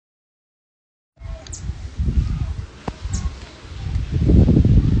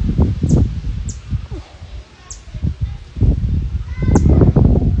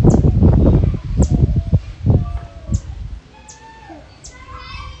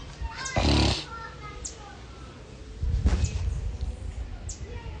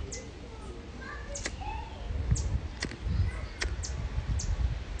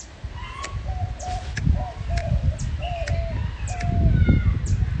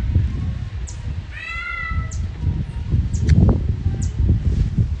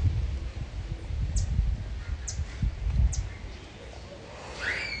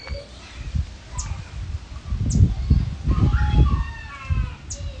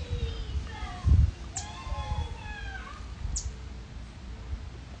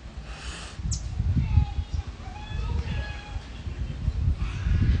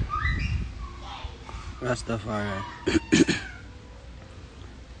Rastafari.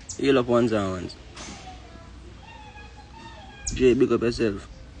 Heal up ones and ones. Jay, big up yourself.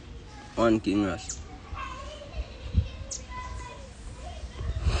 One King Ras.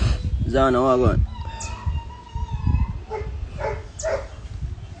 Zana, what going?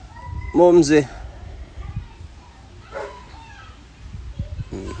 Mumsy.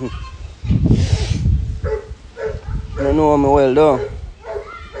 I don't know me well though. I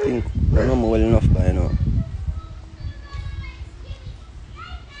think I know me well enough by now.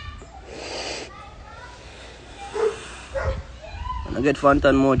 And I get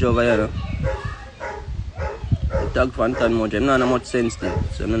Fantan Mojah over here though. I tag Fantan Mojah. I'm not much sense to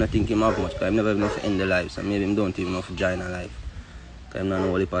it, so I'm not thinking him have much because I'm never enough to end the life, so maybe I don't even know to join a life. I'm not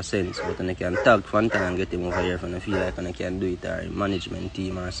know what sense, but I can tag Fantan and get him over here if I feel like I can do it, or management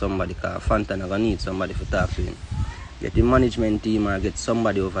team or somebody, because Fantan I gonna need somebody to talk to him. Get the management team or get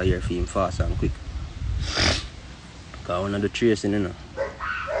somebody over here for him fast and quick. Because I want to do tracing, you know.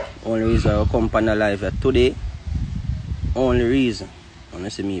 Only reason I come on the live today, only reason I want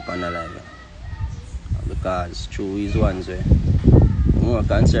to see me on the live. Because through these ones, I'm more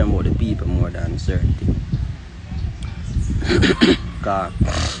concerned about the people more than certain things. Because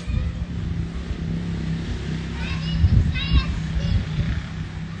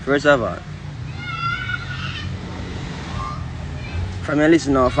first of all, from your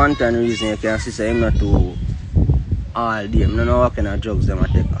listen to Fantan reason, you can see him not to all day. I don't know what kind of drugs them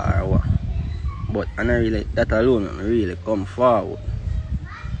take or what. But I don't really, that alone, I really come forward.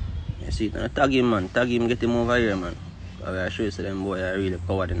 You see, I tag him, man. Tag him, get him over here, man. Because I show you so them boy are really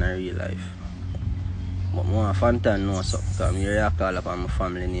covered in a real life. But more Fantan know something. Because I'm here to call up on my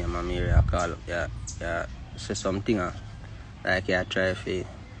family name. I'm here to call up, yeah, say something like I try to.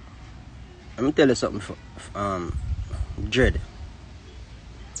 Let me tell you something dread.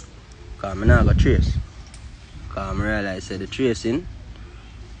 Because I'm not going to trace. Because I realize that the tracing,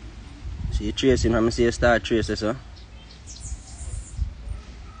 see the tracing, when I see you start tracing, so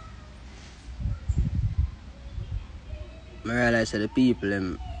I realize that the people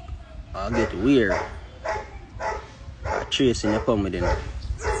them get weird. Tracing you come with it now.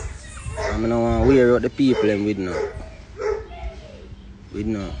 I don't want to wear out the people them with no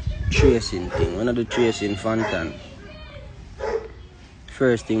tracing thing. When I do tracing Fantan,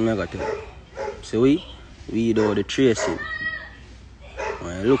 first thing I got to do. So we do the tracing.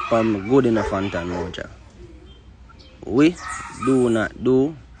 When I look for me good in a Fantan Mojah. We do not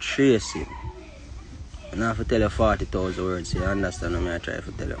do tracing. And I have to tell you 40,000 words, so you understand what I try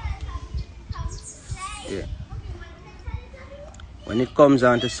to tell you. Yeah. When it comes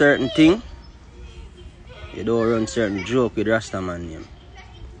on to certain thing, you don't run certain joke with Rastaman name.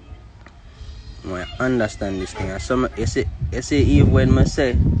 I understand this thing. Some, you see even when I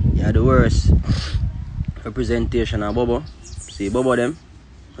say you're the worst representation of Bobo, see Bobo them,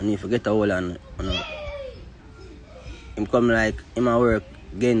 and you forget a whole and him come like him a work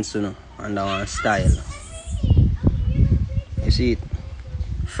against under one style. You see it?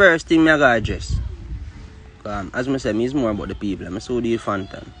 First thing I gotta address. As I said, it's more about the people. I saw the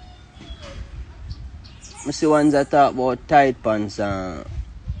Fantan. I see ones that talk about tight pants and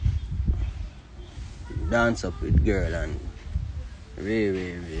dance up with girl and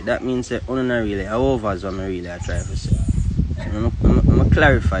really. That means that I'm not really, I over is what I really try to say. So I'm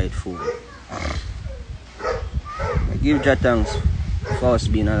clarify it for you. I give Jah thanks for us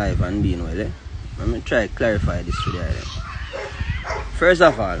being alive and being well. I'm going to try to clarify this today. First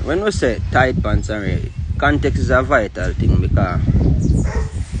of all, when we say tight pants and really, context is a vital thing because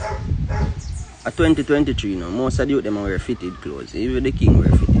at 2023 now, most of the youth them wear fitted clothes. Even the king wear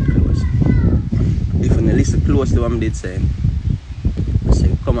fitted clothes. If you listen close to what I did say, I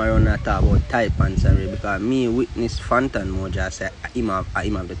say come around and talk about tight pants and really, because me witness Fantan Mojah say him have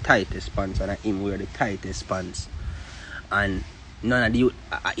the tightest pants and him wear the tightest pants. And none of the youth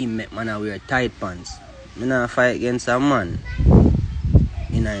him make man wear tight pants. I not fight against a man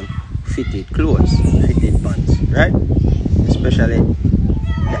in a fitted clothes, fitted pants, right? Especially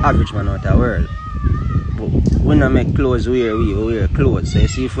the average man out of the world. But when I make clothes, we wear clothes. So you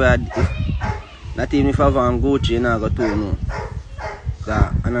see, not even if I have on Gucci, you know, I go to no.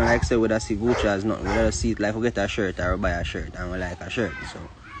 Because I don't like say we don't see Gucci as nothing. We don't see it like we get a shirt or we buy a shirt and we like a shirt. So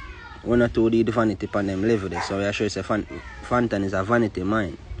we not to the vanity on them level there. So we sure say Fantan is a vanity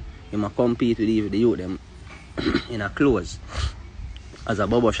mind. You must compete with the youth them in a clothes. As a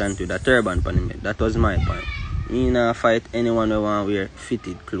bubble shanty with a turban on him. That was my point. Me not fight anyone who want to wear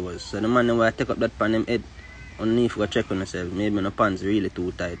fitted clothes. So the man who take up that pan him head, underneath go check on yourself. Maybe the pants really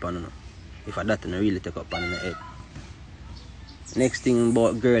too tight on him. If I that, I really take up on the head. Next thing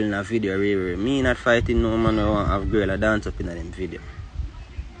about girl in a video, really. Me not fighting no man who want to have girl a dance up in a them video.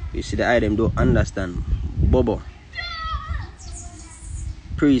 You see the item don't understand. Bobo.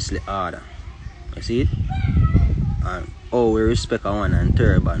 Priestly order. You see it? And oh, we respect a one and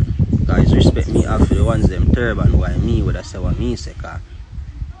turban. Guys respect me after the ones them turban. Why me would I say what me say? Cause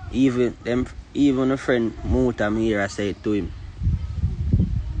even a friend Muta me here I say it to him.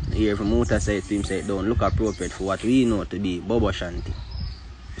 Here from Muta say it to him, say it don't look appropriate for what we know to be Bobo Shanti.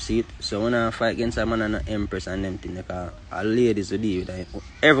 You see it? So when I fight against a man and an empress and them thing, because all ladies will deal with that.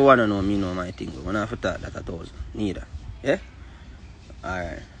 Everyone know me know my thing, but when I have to talk that 1,000. Neither. Yeah?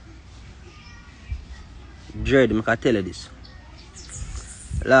 Alright. Dread, I can tell you this.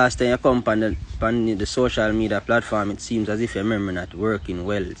 Last time you come on the social media platform, it seems as if your memory not working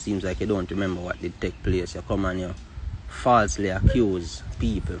well. It seems like you don't remember what did take place. You come and you falsely accuse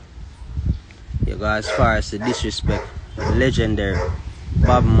people. You go as far as to disrespect the legendary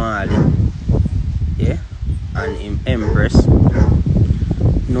Bob Marley, yeah, and him Empress.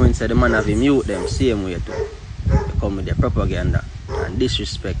 Knowing that the man have him mute them same way too. You come with the propaganda and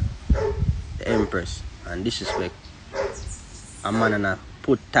disrespect the Empress and disrespect a man and a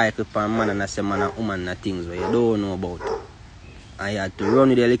put title upon man and a say man and woman and things where you don't know about. And you had to run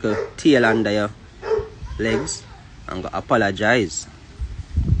with your little tail under your legs and go apologize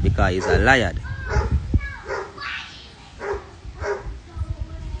because he's a liar.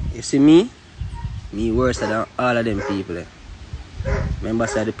 You see me worse than all of them people. Remember,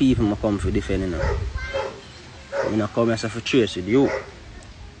 say the people I come for defending them. I not come here for trace with you.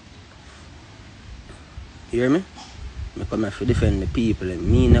 You hear me? I come here for defend the people.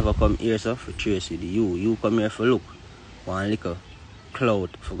 Me never come here for trace with you. You come here for look. One little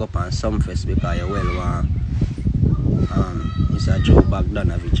cloud for go up on some fest because you well want Mr. Joe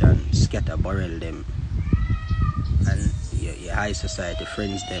Bogdanovich and Scatter Burrell them. And your high society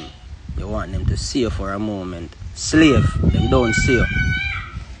friends them. You want them to see you for a moment. Slave, them don't see you.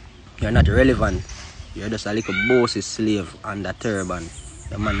 You're not relevant. You're just a little bossy slave under turban.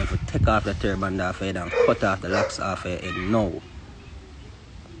 The man have to take off the turban off your head and cut off the locks off your head now.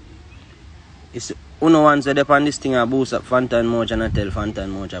 It's uno ones that on this thing I boost up Fantan Mojah and tell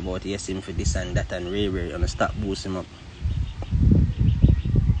Fantan Mojah about yes him for this and that and rare and stop boost him up.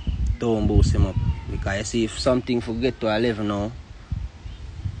 Don't boost him up. Because you see if something forget to a level now,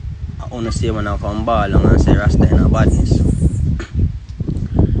 I want to say when I come ball and say Rasta in a badness.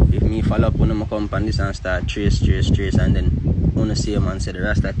 If me follow up when I come on this and start trace and then I want to say man say the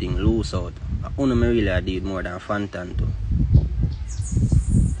Rasta thing loose out. I want to really deal more than Fantan too.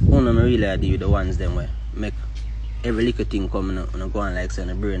 I want to really deal with the ones them where make every little thing coming up and go on like saying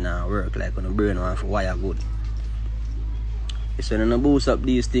the brain and work like when the brain want for wire good. So when I boost up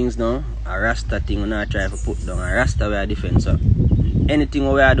these things now, a Rasta thing when I try to put down, a Rasta way I defend. So anything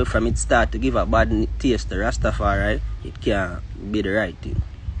we I do from it start to give a bad taste to Rastafari, it can't be the right thing.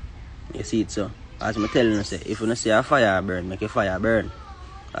 You see it so? As I tell you, say, if you see a fire burn, make a fire burn.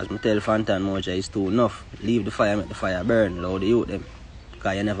 As I tell Fantan Mojah, it's too enough. Leave the fire, make the fire burn. Allow the youth them.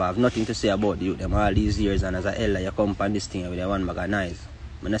 Because you never have nothing to say about the youth them all these years, and as a elder you come on this thing with a one bag of knives.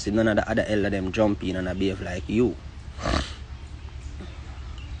 I see none of the other elder them jump in and behave like you.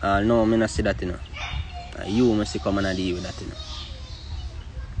 No, I don't see that, you know. You must come and deal with that, you know.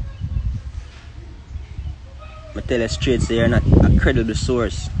 I tell you straight, say you're not a credible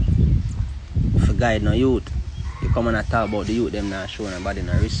source for guide no youth. You come and talk about the youth, them not showing nobody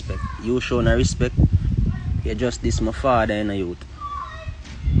no respect. You show no respect, you just diss my father in a youth.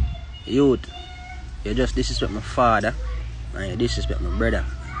 Youth, you just disrespect my father and you disrespect my brother.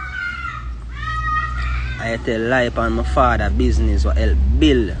 I tell lie upon my father business will help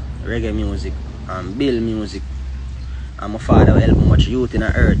build reggae music and build music. And my father will help much youth in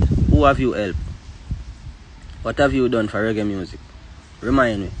the earth. Who have you helped? What have you done for reggae music?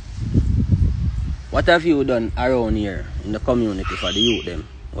 Remind me. What have you done around here in the community for the youth them?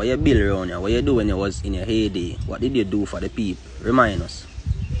 What you build around here? What you do when you was in your heyday? What did you do for the people? Remind us.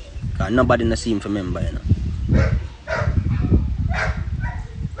 Because nobody not seem to remember, you know.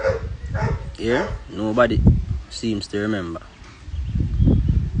 Yeah? Nobody seems to remember.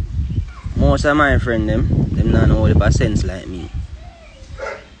 Most of my friends them not know the sense like me.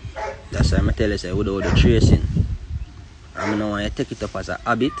 That's why I tell you say without the tracing. I don't want you take it up as a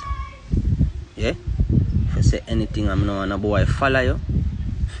habit. Yeah? If you say anything, I don't want a boy follow you.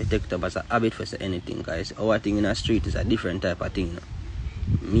 If you take it up as a habit for say anything, guys. Our thing in the street is a different type of thing. You know?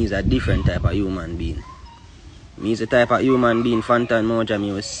 Me is a different type of human being. Me is the type of human being Fantan Mojah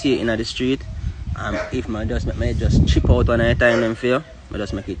me will see it in the street. And if I just chip out one at a time them feel, I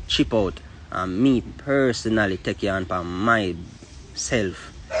just make it chip out. And me personally take you on for my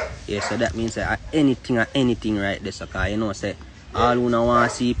self. Yeah, so that means that anything right there, so cause you know say all who no want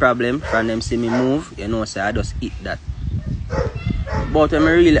to see problem from them see me move, you know say I just eat that. But when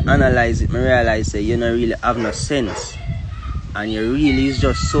I really analyze it, I realize say you don't really have no sense. And you really is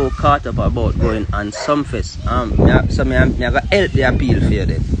just so caught up about going on some fest. So I'm going to help the appeal for you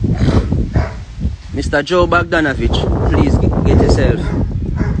then. Mr. Joe Bogdanovich, please get yourself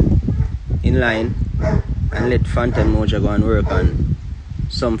in line and let Fantan Mojah go and work on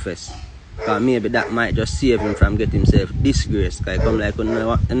some fest. Because maybe that might just save him from getting himself disgraced. Because come like,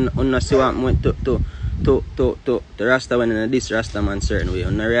 you see what I went to Rasta when in this Rasta man certain way. You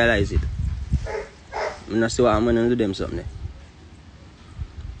don't realize it. You see what I'm going to do them something.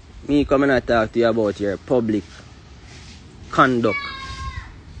 Me come and talk to you about your public conduct.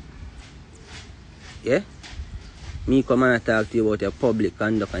 Yeah? Me come and talk to you about your public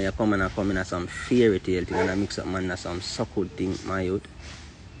conduct and you come in some fairy tale thing and I mix up man some suckle thing, my youth.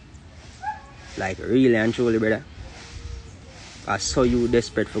 Like really and truly, brother. I saw you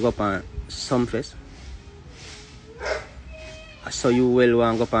desperate for go up on some fest. I saw you well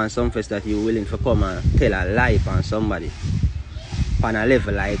want to go up on some fest that you willing to come and tell a lie on somebody. On a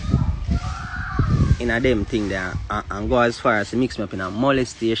level like in a them thing there and go as far as to mix me up in a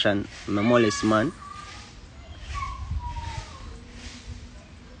molestation, a molest man.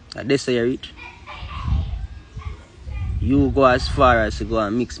 At this say you reach. You go as far as to go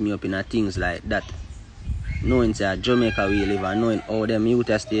and mix me up in a things like that. Knowing say Jamaica we live and knowing how them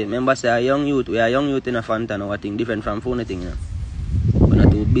youth stay. Remember say a young youth, we are young youth in a Fantan or thing different from phone thing, you know. We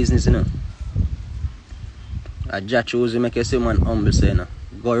not do business, you know. A judge choose to make you say man humble say, you know.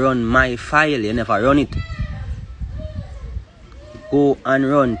 Go run my file, you never run it. Go and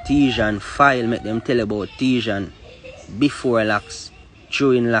run Tijan file, make them tell about Tijan before locks,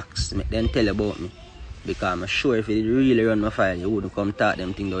 during locks, make them tell about me. Because I'm sure if you really run my file, you wouldn't come talk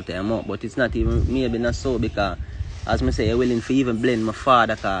them things out there more. But it's not even, maybe not so, because as I say, you're willing to even blame my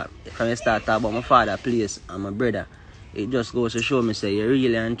father, because from you start talking about my father place and my brother, it just goes to show me say you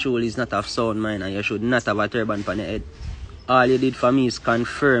really and truly is not of sound mind and you should not have a turban on your head. All you did for me is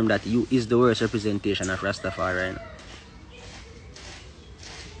confirm that you is the worst representation of Rastafari right now.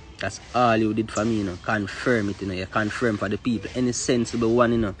 That's all you did for me, you know. Confirm it, you know. You confirm for the people. Any sensible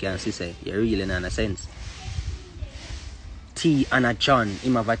one, you know, can see say you really not in a sense. Tea and a John.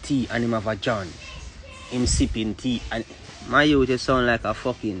 Him have a tea and him have a John. Him sipping tea and my youth you sound like a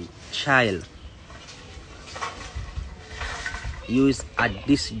fucking child. You is a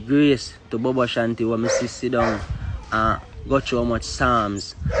disgrace to Bobo Shanti when me sit down and go through how much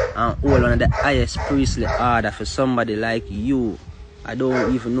Psalms and all one of the highest priestly order for somebody like you. I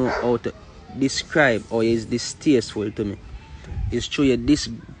don't even know how to describe or is distasteful to me. It's true you're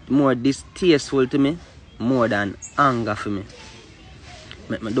more distasteful to me more than anger for me.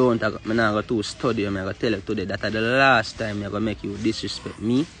 I'm not going to study, I'm going to tell you today that the last time I'm going to make you disrespect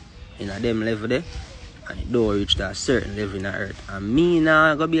me in a them level there and it don't reach that certain level in the earth. And me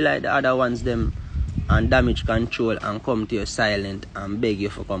now going to be like the other ones them and damage control and come to you silent and beg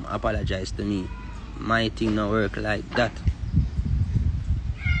you for come apologize to me. My thing don't work like that.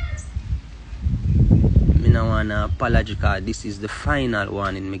 I don't want to apologize because this is the final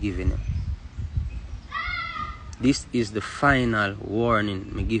warning me giving you. This is the final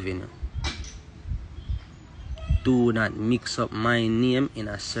warning me giving you. Do not mix up my name in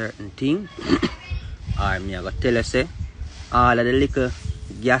a certain thing. Or me I go tell you say all of the little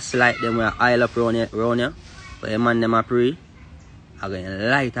gaslight them where oil up around you, where man them a pray, I'm going to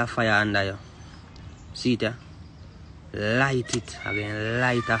light a fire under you. See it? Light it. I'm going to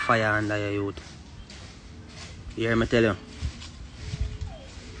light a fire under your youth. You hear me tell you?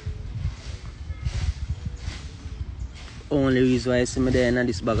 Only reason why I see me there in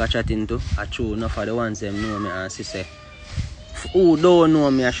this bag of chatting to, I true enough for the ones them know me and sister. Who don't know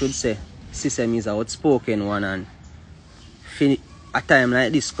me, I should say, sister is a outspoken one and a time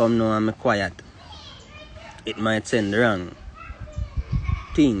like this come now and I'm quiet. It might send the wrong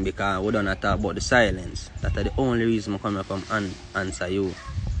thing because we don't talk about the silence. That's the only reason I come and answer you.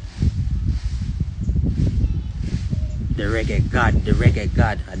 The reggae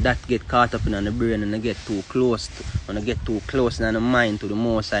god, and that get caught up in the brain and I get too close when I get too close in the mind to the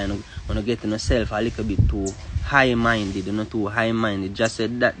most side, when I get to myself a little bit too high-minded, not too high-minded. Just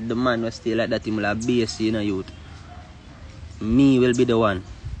said that the man was still like that, he will have base in a youth. Me will be the one.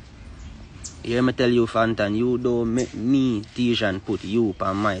 You hear me tell you, Fantan, you don't make me, Tijan, put you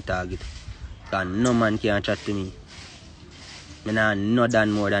on my target. Because no man can chat to me. I nah no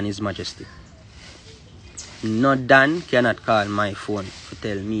done more than His Majesty. No Dan cannot call my phone to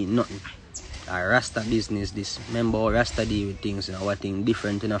tell me nothing. a Rasta business this. Remember how Rasta deal with things, you know, what thing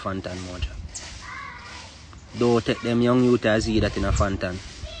different in a Fantan Mojah. Don't take them young youth as see that in a Fantan.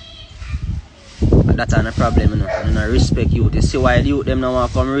 That's not a problem, you know. And I respect youth. You see why the youth them now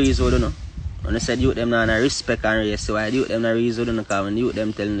want to come raise out, you know. When I said youth them now respect and raise, so why the youth them now raise out, you know, because when the youth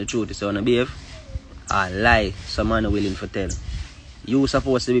them telling the truth, you say on a behave, a lie, some man are willing to tell. You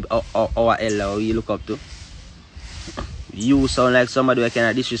supposed to be our elder who you look up to. You sound like somebody who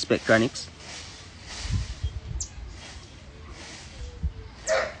cannot disrespect chronics.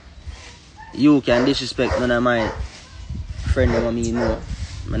 You can disrespect none of my friend that me know.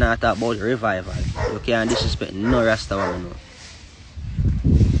 I'm not talk about revival. You can't disrespect no Rasta woman know.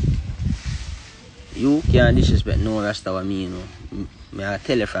 You can't disrespect no Rasta woman me know. I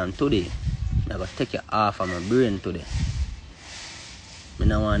tell you from today, I'm going to take you off of my brain today. I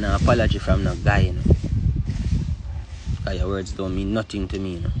don't want an apology from no guy, you know. Because your words don't mean nothing to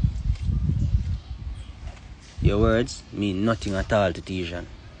me, you know. Your words mean nothing at all to Tijan.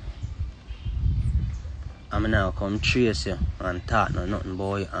 I'm now come trace you and talk no nothing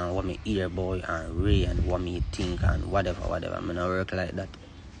boy and what me hear boy and Ray and what me think and whatever. I'm gonna work like that.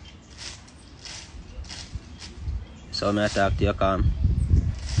 So I talk to you calm.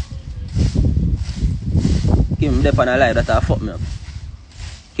 Give me dep on a live that I fuck me up.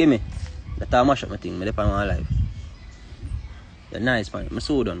 Give me. That I mash up my thing, me dep on my live. The nice man, me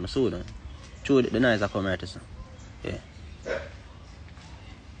so done. True the nice I come right to some. Yeah.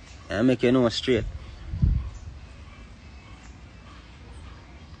 And I make you know straight.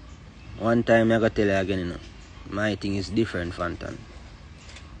 One time I gotta tell you again, you know, my thing is different, Fantan.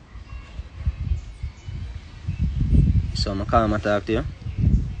 So I come and talk to you.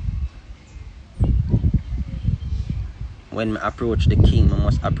 When I approach the king, I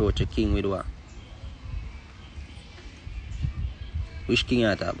must approach the king with what? Which king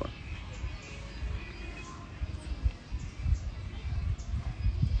you talk about?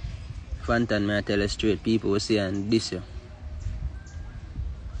 Fantan, may I tell you straight, people will say and this you.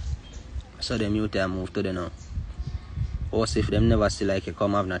 So them youth move to the now. Also if them never see like you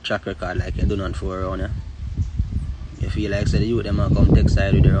come have a track record like you do not for around here. You feel like say the youth them will come take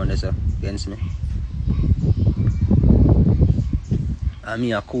side with around this against me. And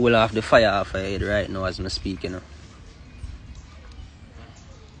me a cool off the fire off your head right now as I speak, you know.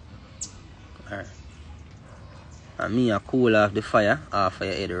 Alright. And me a cool off the fire off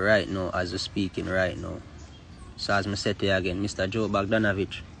your head right now as we're speaking right now. So as I said to you again, Mr. Joe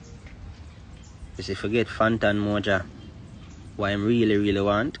Bogdanovich. If you forget Fantan Mojah, what I really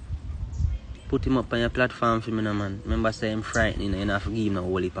want, put him up on your platform for me, no, man. Remember say I'm frightened, you know, have to give him a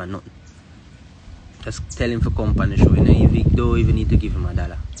whole heap of nothing. Just tell him to come on the show, you know, you don't even need to give him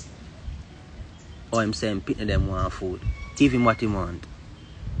 $1. Or I'm saying pitting them want food. Give him what he want.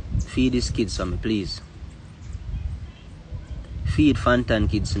 Feed these kids for me, please. Feed Fantan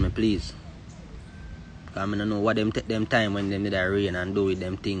kids for me, please. Because I don't know what them take them time when they need a rain and do with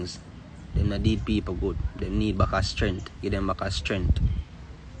them things. Them not need people good. Them need back a strength. Give them back a strength.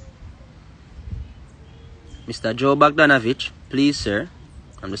 Mr. Joe Bogdanovich, please sir.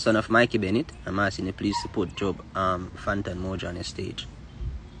 I'm the son of Mikey Bennett. I'm asking you please to put Joe Fantan Mojah on the stage.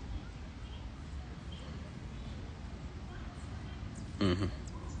 I'm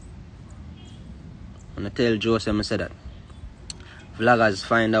gonna tell Joe I say that. Vloggers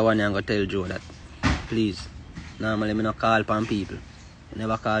find that one and go tell Joe that. Please. Normally I don't call upon people. I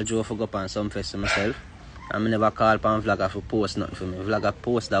never call Joe for go up on some fest myself. And I never call upon vlogger for post nothing for me. Vlogger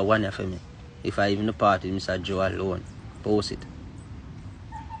post that one for me. If I even the party Mr. Joe alone. Post it.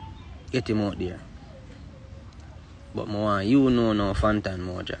 Get him out there. But I want you know no Fantan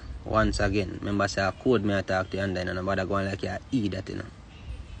Mojah. Once again, remember say I code me I talk to you and then and nobody going like you eat that, you know.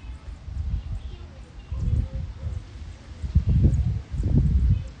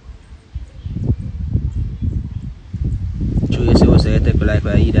 You see what say you take like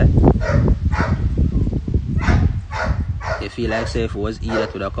I eat that? You feel like say if it was eat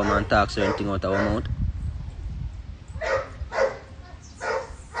that would have come and talk certain thing out of our mouth?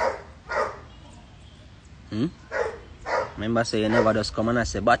 Remember say you never just come and I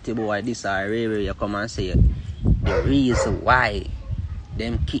say Batty boy this or Ray you come and say the reason why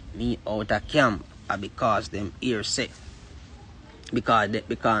them kick me out of camp are because them ear sick. Because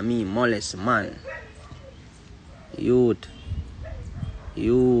me molest man. Youth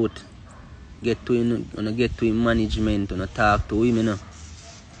get to him management and talk to him, you know.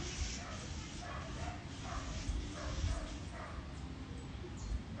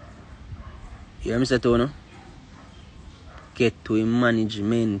 You hear me say to get to him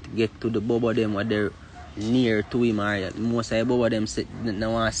management, get to the bubble them what they near to him, or most of them say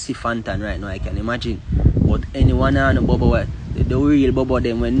now want to see Fantan right now, I can imagine. But anyone on the Bobo, the real Bobo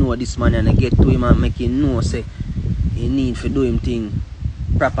them when know this man and get to him and make him know say he need to do him thing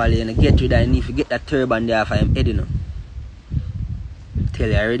properly and get rid of, he need to get that turban there for him head, you know. Tell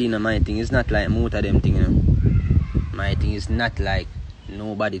you already, you know, my thing is not like most of them thing, you know. My thing is not like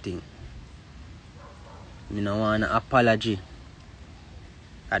nobody thing. I don't want an apology.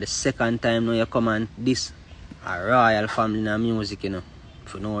 At the second time now you come and this a royal family in the music, you know,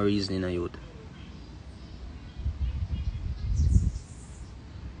 for no reason in the youth.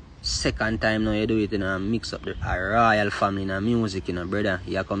 Second time now you do it, you know, and mix up a royal family in the music, you know, brother.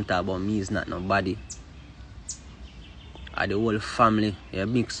 You come talk about me is not nobody. The whole family you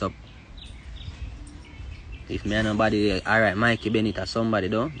mix up. If me and nobody, alright, Mikey Bennett or somebody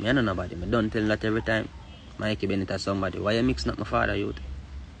though, me and nobody. I don't tell that every time. Mikey Bennett or somebody. Why you mixing up my father, youth?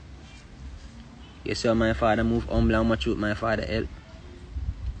 You see how my father move humble and much with my father help.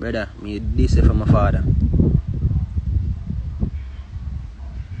 Brother, me this for my father.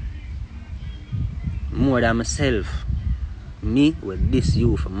 More than myself. Me with this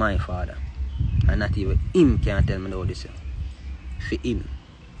you for my father. And not even him can't tell me all this. For him.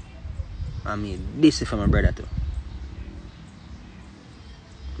 I mean this for my brother too.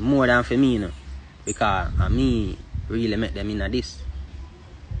 More than for me, you know. Because me really make them in this.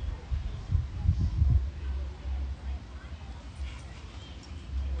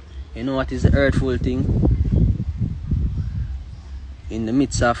 You know what is the hurtful thing? In the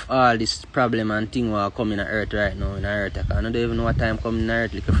midst of all this problem and thing what coming on earth right now in earth, I don't even know what time coming on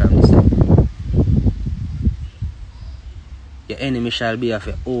earth like from this. Your enemy shall be of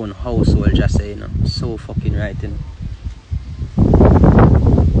your own household, just say, you know. So fucking right, you know.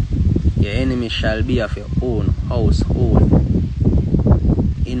 Your enemy shall be of your own household.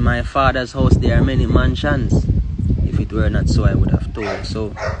 In my father's house there are many mansions. If it were not so, I would have told you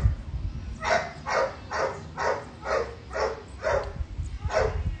so.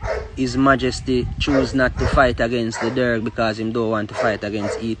 His Majesty choose not to fight against the Derg because he don't want to fight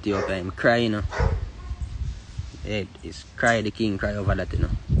against Ethiopia. Him cry, you know. It's cry, the king cry over that, you know.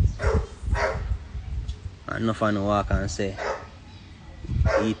 And nothing no walk and say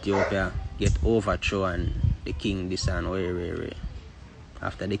Ethiopia get overthrown and the king this and way.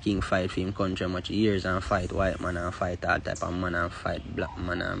 After the king fight for him country much years and fight white man and fight all type of man and fight black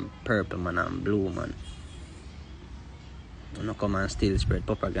man and purple man and blue man. You know, come and still spread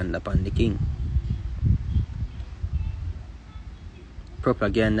propaganda upon the king.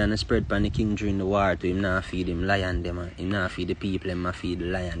 Propaganda and spread upon the king during the war to him not feed him lion them and him not feed the people, him not feed the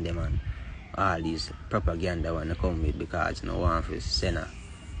lion them and all these propaganda when they come with because you know one for send a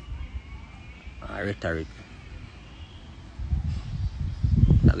rhetoric.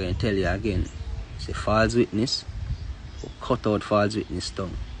 I'm going to tell you again, it's a false witness, cut out false witness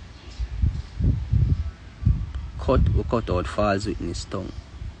tongue. Cut out false witness tongue.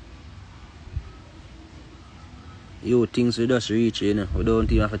 You things we just reach, you know, we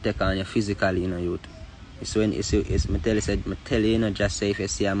don't even have to take on you physically, you know, youth. It's when it's me tell you, you know, just say if you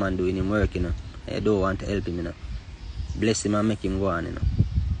see a man doing him work, you know, you don't want to help him, you know. Bless him and make him go on, you know.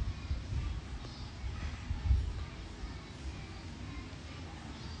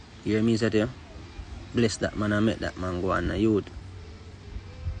 You hear me say to you? Bless that man and make that man go on, you know, youth.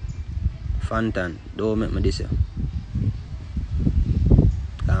 Fantan, don't make me this, you.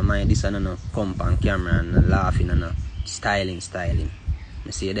 Because my this and no pump on camera and laughing and styling. I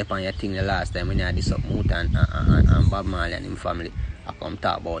see you dep on your thing the last time when you had this up Mutant and Bob Marley and him family. I come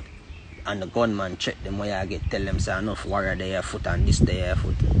talk about. And the gunman check them where I get tell them say enough warrior their foot and this their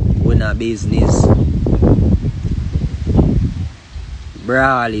foot. We no business.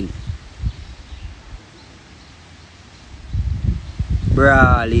 Brawling.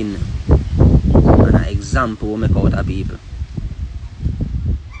 And an example we make out of people.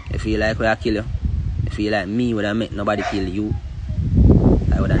 You feel like we are kill you. You feel like me would have make nobody kill you.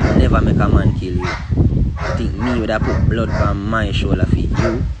 I would have never make a man kill you. You think me would have put blood on my shoulder for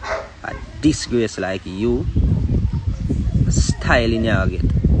you. A disgrace like you. A style in your get.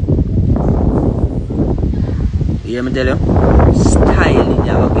 You hear me tell you? Style in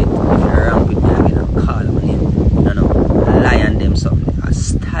your get. If you ramp with me again and call my name. No, lie on them something. A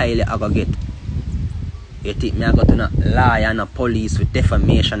style you go get. You think me I got to not lie and a police with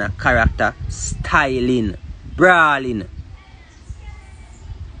defamation of character, styling, brawling.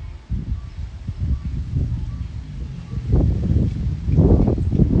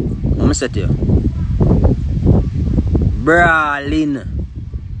 What me say to you? Brawling.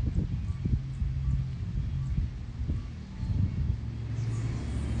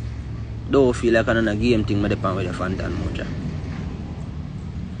 don't feel like another game thing with the pan with the Fantan Mojah.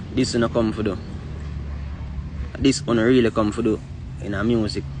 This one come for do. This one really come for do in a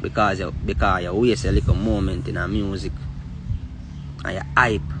music because you waste a little moment in a music and you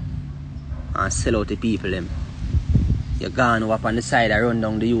hype and sell out the people them. You gone up on the side and run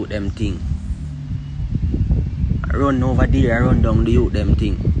down the youth them thing. I run over there and run down the youth them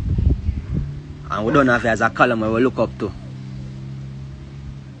thing. And we don't have it as a column where we look up to.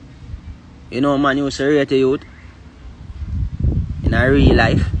 You know man, you used to rate the youth in a real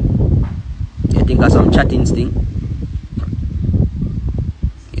life. You think of some chatting thing.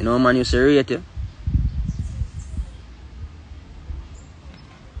 You know man, you used to rate you.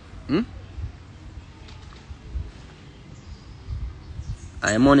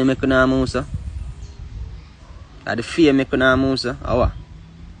 And money make you not move, sir. And the fear make you not move, sir. How?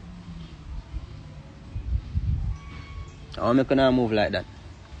 How make you not move like that?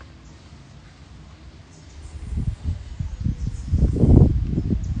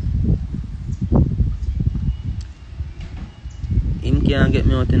 Him can't get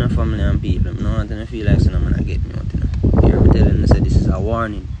me out in a family and people. I don't feel like I'm gonna get me out in a. Here I'm telling you, say this is a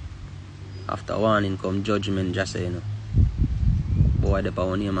warning. After warning come judgment, just say, you know. Boy, they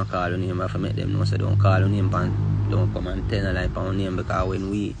power name and call your name, if I make them know, so don't call your name and don't come and tell a lie power name, because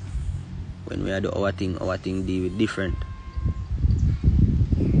when we do our thing deal with different.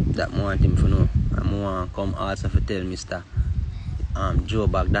 That I want him to know. And I want to come also to tell Mr. Joe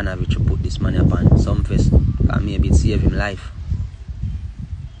Bogdanovich to put this money upon some fest, because maybe it save him life.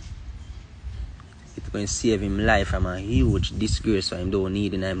 It's going to save him life from a huge disgrace for him don't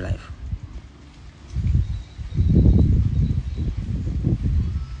need in his life.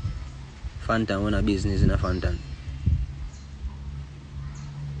 Fantan own a business in a Fantan.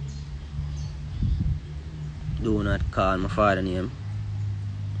 Do not call my father name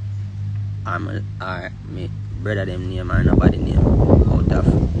or my brother them name or nobody name out of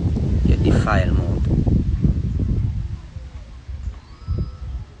your defile mouth.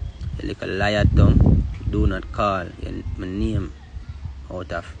 You like a liar tongue. Do not call my name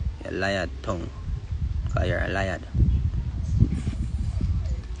out of your liar tongue, because you're a liar.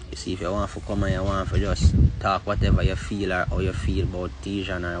 See, if you want to come and you want to just talk whatever you feel or how you feel about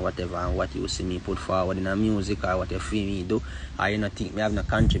Tijan or whatever, and what you see me put forward in a music or what you feel me do, or you don't think me have no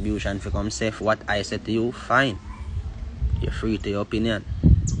contribution for come say what I said to you, fine. You're free to your opinion.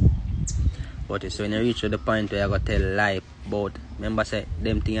 But it's when you reach to the point where you got to tell lie about, remember say,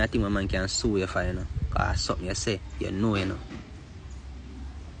 them thing I think a man can sue you for, you know, because something you say, you know, you know.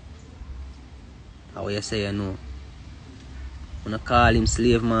 How you say you know. When I call him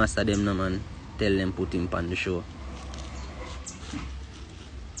slave master them no man, tell them put him on the show.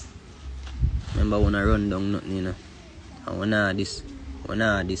 Remember when I run down nothing, you know. And when I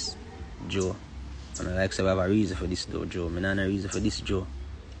this Joe. And I like say I have a reason for this though, Joe. I don't have a reason for this Joe.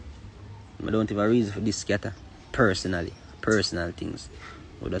 I don't have a reason for this scatter. Personally. Personal things.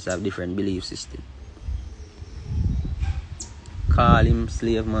 We just have different belief system. Call him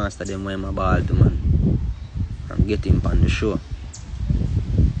slave master them when my ball to man. And get him on the show.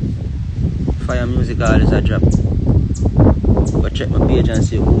 Fire music always a drop. Go check my page and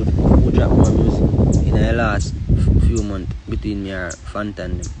see who drop more music in the last few months between me and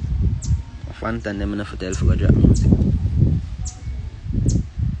Fantan them. Fantan them enough to tell for go drop music.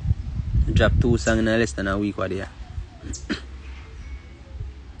 Drop 2 songs in less than a week or there.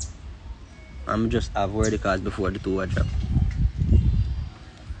 I'm just have word because before the 2 were drop.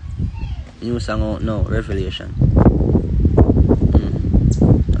 New song out now, Revelation.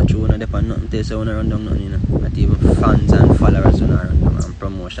 I true no depend nothing to say when I run down nothing, you know. Not even fans and followers when I run down and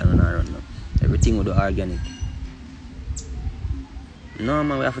promotion when I run down. Everything we do organic. No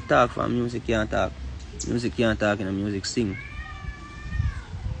man, we have to talk for music can't talk. Music can't talk and music sing.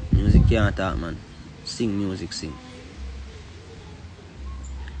 Music can't talk man. Sing music sing.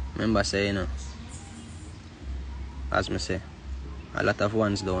 Remember say, you know, as me say, a lot of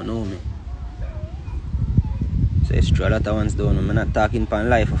ones don't know me. So it's true, a lot of ones don't know. I'm not talking about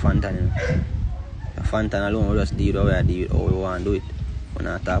life of Fantan, you know. The Fantan alone, we just do the way I do it, how we want to do it. We're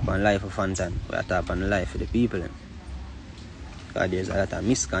not talking about life of Fantan, we're talking about the life of the people. You know. Because there's a lot of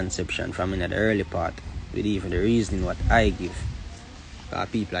misconception from in the early part, with even the reasoning what I give. Because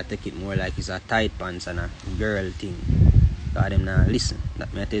people are take it more like it's a tight pants and a girl thing. Because them not listen.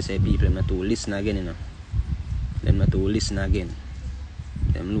 That may say people them not to listen again, you know. Them not to listen again.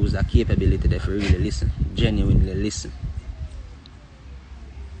 Them lose the capability to really listen. Genuinely listen.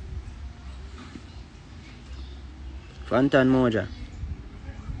 Fantan Mojah.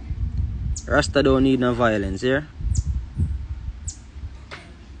 Rasta don't need no violence here.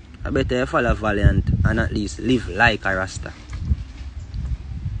 I better you follow Valiant and at least live like a Rasta.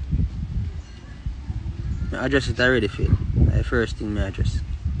 I address it already, Phil. The first thing I address.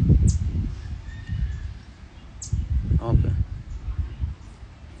 Okay.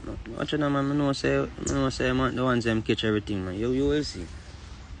 Watch it now, man. I know say man, the ones them catch everything, man. You will see.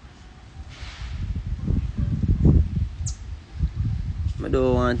 I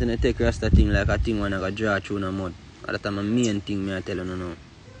don't want to take Rasta thing like a thing when I got draw through the mud. That's my main thing I tell you now.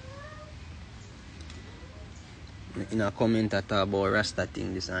 In a comment I talk about Rasta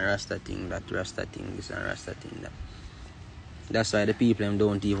thing, this and Rasta thing, that Rasta thing, this and Rasta thing, that. That's why the people them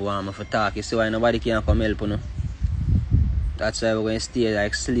don't even want me to talk. You see why nobody can come help, you know? That's why we're going to stay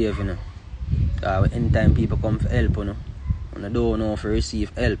like slave, you know? Because anytime people come for help, you know, and I don't know if you receive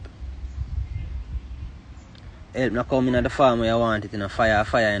help. Help not come in at the farm where you want it, you know, fire,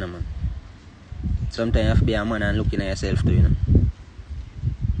 you know, man. Sometimes you have to be a man and looking at yourself too, you know.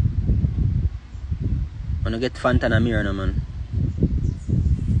 When you get Fantan and mirror, man.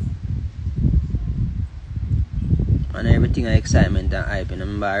 And everything is excitement and hype, you know.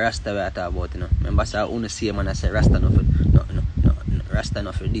 Remember Rasta we I talk about, you know. Remember so I only see man I say Rasta no for no Rasta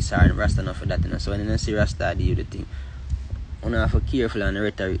no for this or Rasta no for that, you know. So when you see Rasta do the thing, you have to be careful and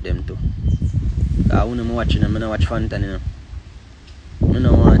rhetoric them too. Because when I'm watching them, I don't watch Fantan, you know. I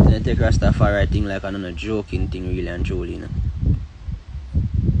don't want to take Rastafari thing like a joking thing really and truly, you know.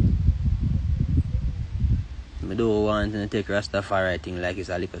 I don't want to take Rastafari thing like it's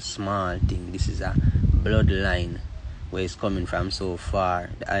a little small thing. This is a bloodline where it's coming from so far.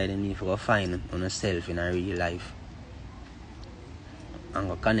 The idea need to go find on yourself in a real life. And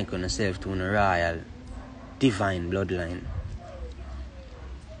go connect on yourself to a royal, divine bloodline.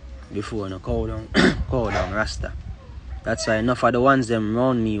 Before you cow down Rasta. That's why enough of the ones them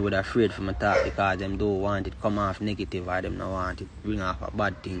around me would afraid for my talk because them don't want it come off negative or them don't want it bring off a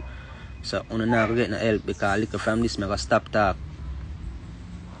bad thing. So I'm not going to get no help because little from this I go stop talk.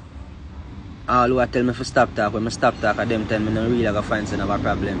 All who tell me to stop talk, when I stop talk at them time I don't really go find some of a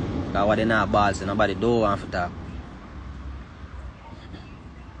problem. Because what they not balls and nobody don't want to talk.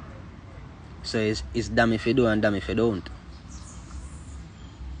 So it's damn if you do and damn if you don't.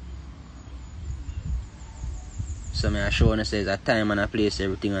 So I show you says a time and a place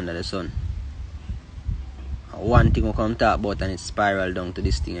everything under the sun. And one thing we come talk about and it spiral down to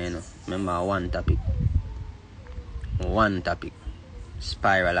this thing, you know. Remember one topic. One topic.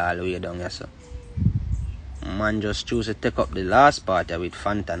 Spiral all the way down here, so. Man just choose to take up the last part with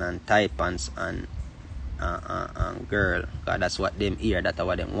Fantan and tight pants and girl. Because that's what them hear, that's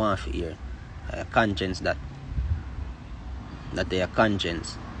what them want to hear. Conscience that. That their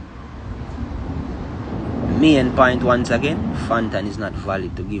conscience. Main point once again, Fantan is not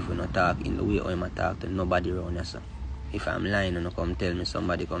valid to give you no talk in the way I'm talk to nobody around here, so. If I'm lying, you come tell me,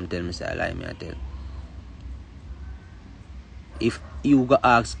 somebody come tell me say I lie, me I tell. If you go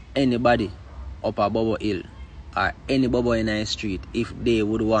ask anybody up a Bubble Hill or any bubble in the street if they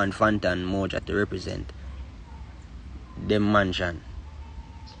would want Fantan Mojah to represent them mansion,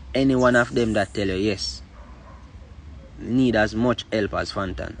 any one of them that tell you yes, need as much help as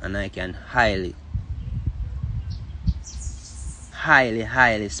Fantan, and I can highly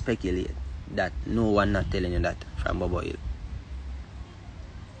speculate that no one not telling you that from Bubble Hill.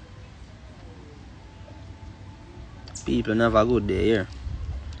 People never have a good day here.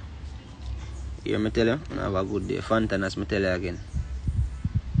 Hear me tell you? Have a good day. Fantan, as me tell you again.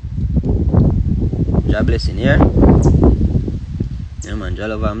 Jah blessing here. Yeah man, Jah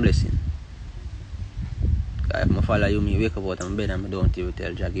love and blessing. If I follow you, me wake up out of bed and I don't even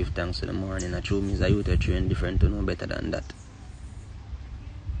tell Jah give thanks in the morning. I true means I youth are trained different to know better than that.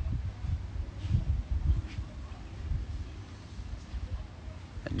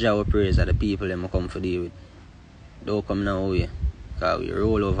 Jah will praise that the people them come for deal with. Don't come now way. Because we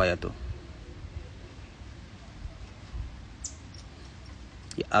roll over you too.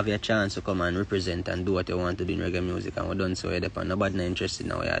 You have your chance to come and represent and do what you want to do in reggae music, and we done so you're depend. Nobody not interested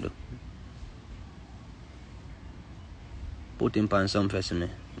in what you do. Put him on some face me,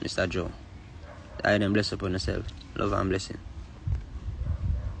 Mr. Joe. I them bless upon yourself. Love and blessing.